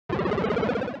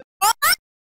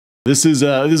This is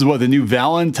what the new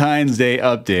Valentine's Day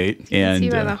update. And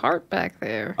see by the heart back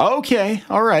there. Okay,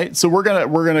 all right. So we're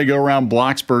gonna go around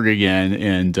Bloxburg again,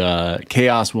 and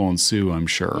chaos will ensue, I'm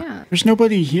sure. Yeah. There's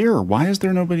nobody here. Why is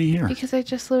there nobody here? Because I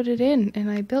just loaded in and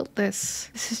I built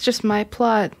this. This is just my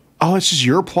plot. Oh, it's just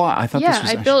your plot. I thought this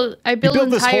was. I built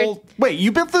entire. Wait,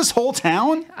 you built this whole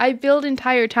town? I build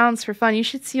entire towns for fun. You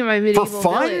should see my medieval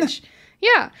village.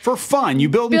 Yeah. For fun, you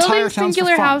build entire towns for fun. Building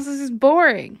singular houses is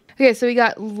boring. Okay, so we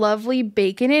got lovely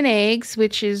bacon and eggs,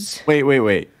 which is...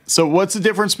 Wait. So what's the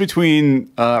difference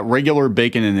between regular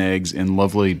bacon and eggs and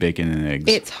lovely bacon and eggs?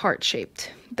 It's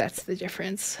heart-shaped. That's the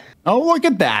difference. Oh, look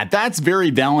at that. That's very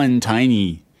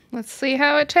Valentine-y. Let's see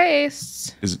how it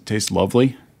tastes. Does it taste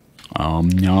lovely?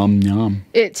 Yum.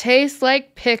 It tastes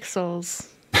like pixels.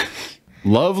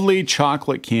 Lovely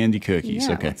chocolate candy cookies.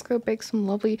 Yeah, okay. Let's go bake some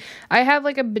lovely... I have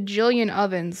like a bajillion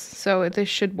ovens, so this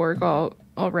should work all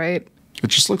right. It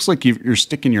just looks like you're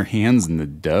sticking your hands in the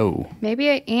dough.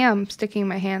 Maybe I am sticking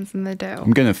my hands in the dough.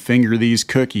 I'm going to finger these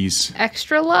cookies.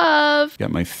 Extra love. Got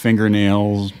my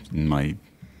fingernails and my...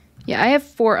 Yeah, I have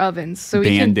 4 ovens, so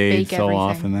we can bake fell everything.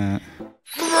 off in that.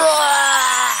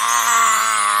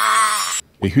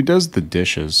 Wait, who does the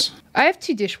dishes? I have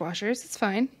 2 dishwashers. It's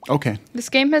fine. Okay. This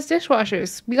game has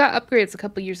dishwashers. We got upgrades a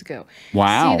couple years ago.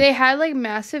 Wow. See, they had like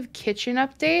massive kitchen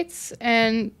updates,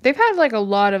 and they've had like a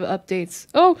lot of updates.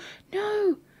 Oh,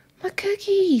 no. My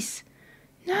cookies.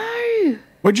 No.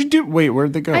 What'd you do? Wait,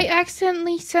 where'd they go? I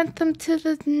accidentally sent them to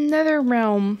the nether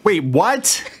realm. Wait,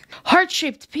 what?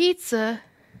 Heart-shaped pizza.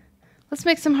 Let's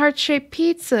make some heart-shaped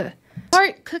pizza.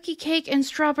 Heart, cookie cake, and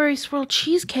strawberry swirl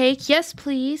cheesecake. Yes,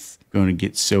 please. Going to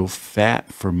get so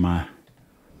fat for my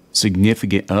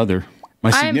significant other.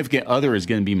 My significant other is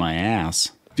going to be my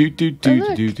ass. That's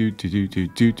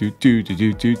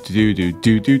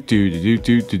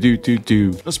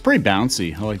pretty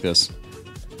bouncy. I like this.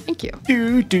 Thank you.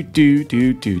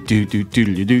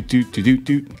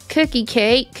 Cookie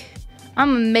cake.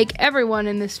 I'm gonna make everyone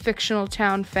in this fictional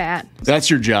town fat. That's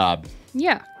your job.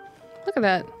 Yeah. Look at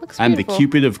that. Looks beautiful. I'm the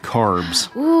Cupid of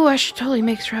carbs. Ooh, I should totally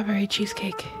make strawberry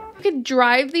cheesecake. I could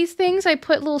drive these things. I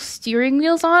put little steering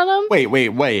wheels on them.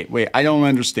 Wait. I don't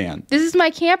understand. This is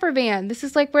my camper van. This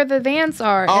is like where the vans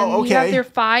are. Oh, and okay. we have their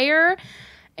fire.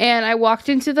 And I walked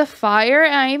into the fire,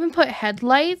 and I even put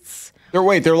headlights. They're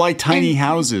like tiny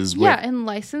houses. Yeah, and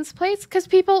license plates. Because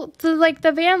people,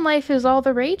 the van life is all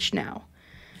the rage now.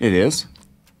 It is?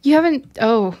 You haven't...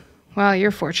 Oh, wow, you're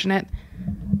fortunate.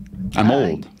 I'm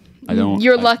old. I don't...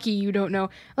 You're lucky you don't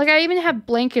know. Like, I even have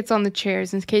blankets on the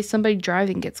chairs in case somebody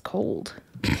driving gets cold.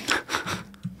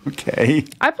 Okay.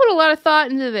 I put a lot of thought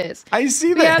into this. I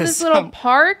see this. We have this little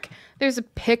park. There's a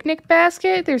picnic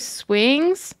basket. There's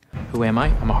swings. Who am I?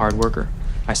 I'm a hard worker.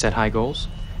 I set high goals,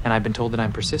 and I've been told that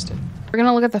I'm persistent. We're going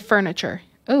to look at the furniture.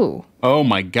 Ooh. Oh,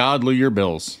 my God. Look at your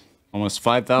bills. Almost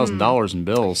 $5,000 in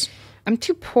bills. I'm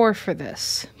too poor for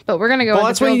this, but we're going to go. Well,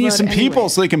 that's why you need some people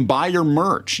so they can buy your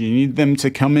merch. You need them to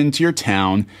come into your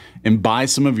town and buy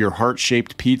some of your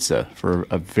heart-shaped pizza for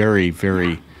a very,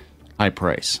 very high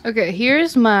price. Okay,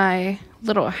 here's my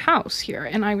little house here,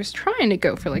 and I was trying to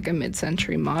go for like a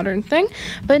mid-century modern thing,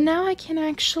 but now I can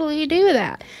actually do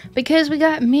that because we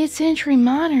got mid-century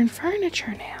modern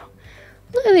furniture now.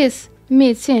 Look at this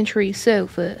mid-century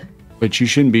sofa. But you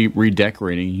shouldn't be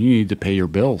redecorating. You need to pay your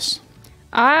bills.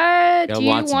 Do you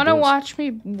want to watch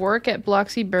me work at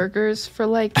Bloxy Burgers for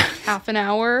like half an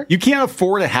hour? You can't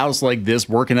afford a house like this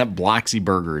working at Bloxy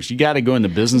Burgers. You got to go into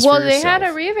business for yourself. Well, they had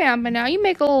a revamp, and now you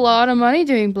make a lot of money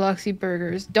doing Bloxy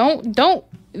Burgers. Don't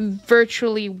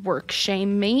virtually work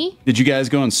shame me. Did you guys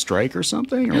go on strike or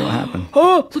something, or what happened?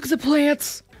 Oh, look at the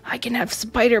plants. I can have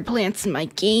spider plants in my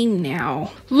game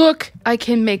now. Look, I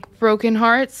can make broken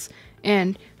hearts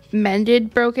and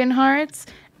mended broken hearts.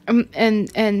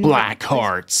 And black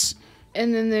hearts.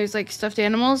 And then there's like stuffed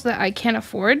animals that I can't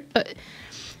afford, but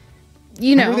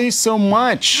you know. Why are they so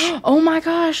much? Oh my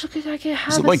gosh, look at that. I can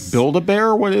have Is it like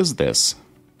Build-A-Bear? What is this?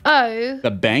 Oh.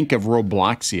 The Bank of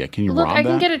Robloxia. Can you rob that? Look, I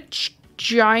can get a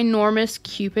ginormous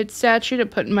Cupid statue to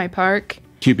put in my park.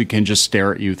 Cupid can just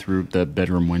stare at you through the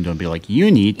bedroom window and be like,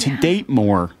 you need to date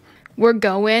more. We're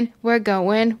going. Why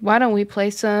don't we play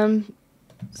some...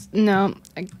 No,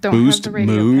 I don't have the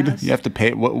radio mood. pass. You have to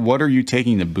pay. What are you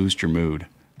taking to boost your mood?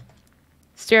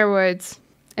 Steroids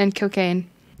and cocaine.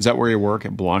 Is that where you work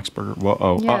at Bloxburg?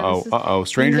 Whoa! Yeah,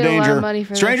 Stranger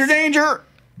danger! Stranger danger!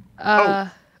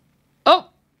 Oh!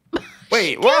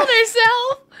 Wait! She killed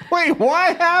herself. Wait!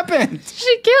 What happened?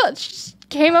 She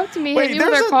came up to me, hit me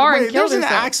with her car, and killed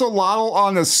herself. There's an axolotl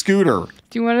on a scooter.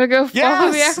 Do you want to go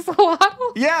follow the Yes.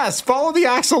 axolotl? Yes, follow the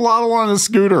axolotl on a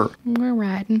scooter. We're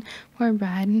riding. We're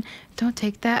riding. Don't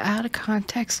take that out of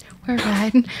context. We're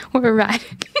riding. We're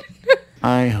riding.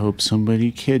 I hope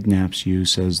somebody kidnaps you,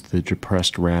 says the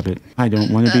depressed rabbit. I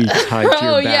don't want to be tied to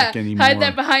your back anymore. Hide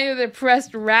that behind the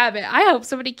depressed rabbit. I hope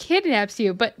somebody kidnaps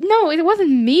you. But no, it wasn't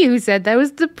me who said that. It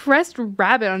was the depressed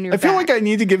rabbit on your back. I feel like I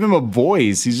need to give him a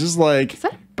voice. He's just like... Is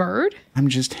that a bird? I'm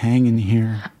just hanging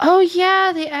here. Oh,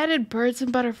 yeah. They added birds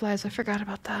and butterflies. I forgot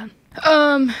about that.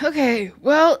 Okay.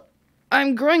 Well,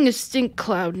 I'm growing a stink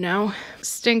cloud now.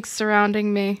 Stink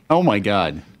surrounding me. Oh, my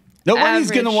God. Nobody's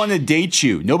going to Average. want to date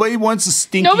you. Nobody wants a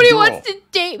stinky Nobody girl. wants to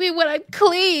date me when I'm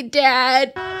clean,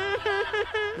 Dad.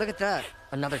 Look at that.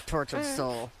 Another tortured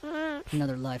soul.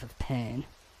 Another life of pain.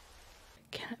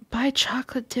 Can I buy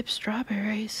chocolate dipped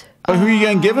strawberries? But who are you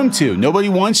going to give them to? Nobody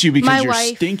wants you because My you're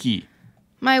wife. stinky.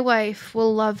 My wife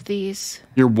will love these.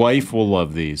 Your wife will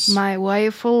love these. My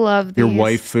wife will love these. Your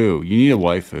waifu. You need a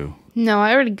waifu. No,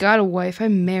 I already got a wife.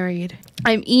 I'm married.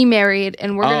 I'm married,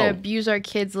 and we're going Oh. to abuse our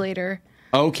kids later.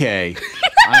 Okay.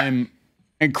 I'm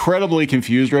incredibly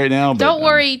confused right now. But, Don't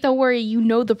worry. You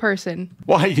know the person.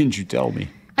 Why didn't you tell me?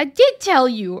 I did tell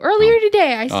you earlier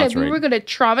today. I said that's we right. were going to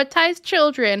traumatize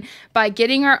children by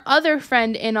getting our other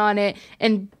friend in on it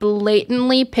and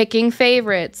blatantly picking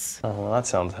favorites. Oh, well, that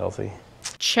sounds healthy.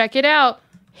 Check it out.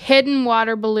 Hidden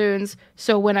water balloons.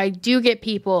 So when I do get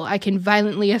people, I can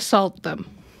violently assault them.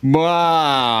 You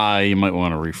might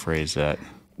want to rephrase that.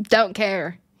 Don't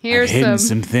care. I've Here's hidden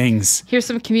some things. Here's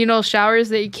some communal showers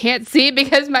that you can't see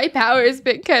because my power has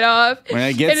been cut off. When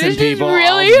I get And some it's just people,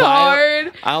 really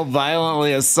hard. I'll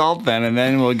violently assault them, and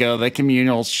then we'll go the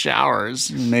communal showers.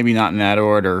 Maybe not in that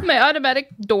order. My automatic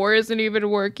door isn't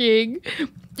even working. It's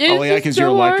Oh, yeah, just 'cause so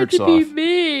your hard electric's to be off.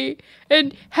 me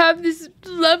and have this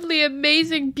lovely,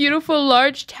 amazing, beautiful,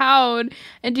 large town.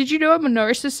 And did you know I'm a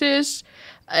narcissist?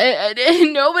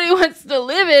 And nobody wants to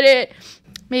live in it.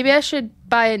 Maybe I should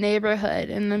buy a neighborhood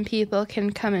and then people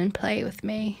can come and play with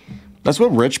me. That's what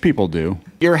rich people do.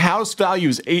 Your house value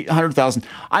is $800,000.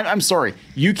 I'm sorry.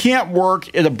 You can't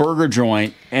work at a burger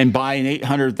joint and buy an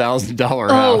 $800,000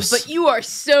 house. Oh, but you are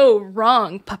so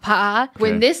wrong, Papa.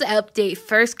 When this update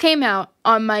first came out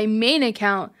on my main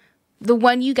account, the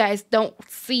one you guys don't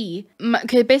see,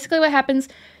 okay, basically what happens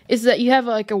is that you have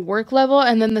like a work level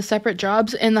and then the separate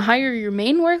jobs, and the higher your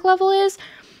main work level is,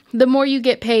 the more you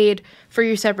get paid for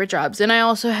your separate jobs. And I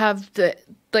also have the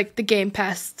Game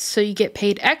Pass, so you get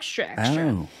paid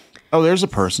extra. Oh, there's a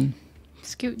person.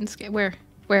 Scoot and skate. Where?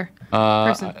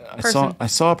 I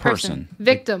saw a person.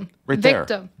 Victim. Right there.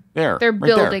 Victim. There. They're right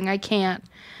there. building. I can't.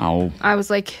 Oh. I was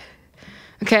like,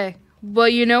 okay, well,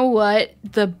 you know what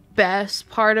the best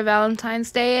part of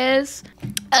Valentine's Day is?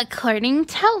 According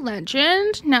to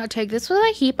legend, now take this with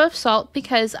a heap of salt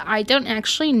because I don't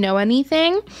actually know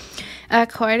anything.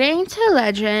 According to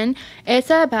legend, it's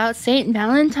about Saint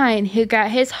Valentine who got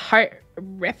his heart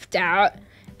ripped out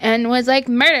and was like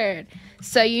murdered.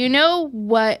 So you know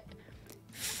what?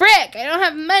 Frick, I don't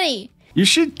have money. You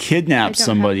should kidnap don't have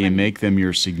somebody and money. make them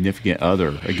your significant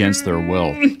other against their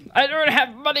will. I don't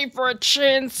have money for a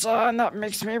chainsaw, and that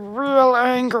makes me real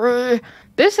angry.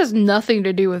 This has nothing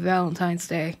to do with Valentine's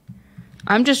Day.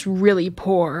 I'm just really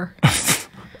poor.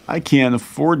 I can't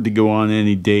afford to go on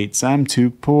any dates. I'm too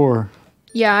poor.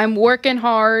 Yeah, I'm working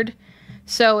hard.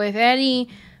 So if any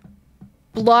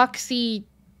Bloxy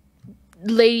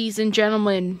ladies and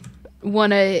gentlemen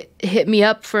want to hit me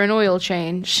up for an oil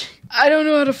change, I don't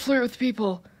know how to flirt with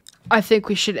people. I think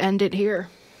we should end it here.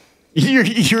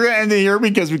 You're ending here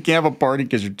because we can't have a party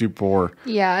because you're too poor.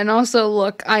 Yeah, and also,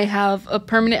 look, I have a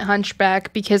permanent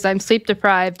hunchback because I'm sleep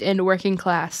deprived and working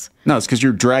class. No, it's because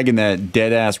you're dragging that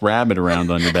dead-ass rabbit around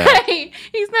on your back. Hey,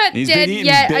 he's not He's dead been eating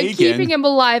yet. I'm bacon. keeping him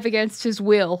alive against his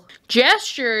will.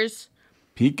 Gestures.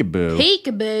 Peekaboo.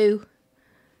 Peekaboo.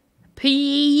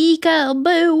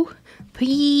 Peekaboo.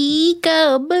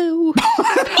 Peekaboo.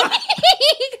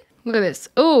 Look at this.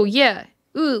 Oh, yeah.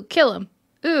 Ooh, kill him.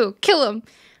 Ooh, kill him.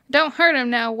 Don't hurt him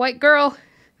now, white girl.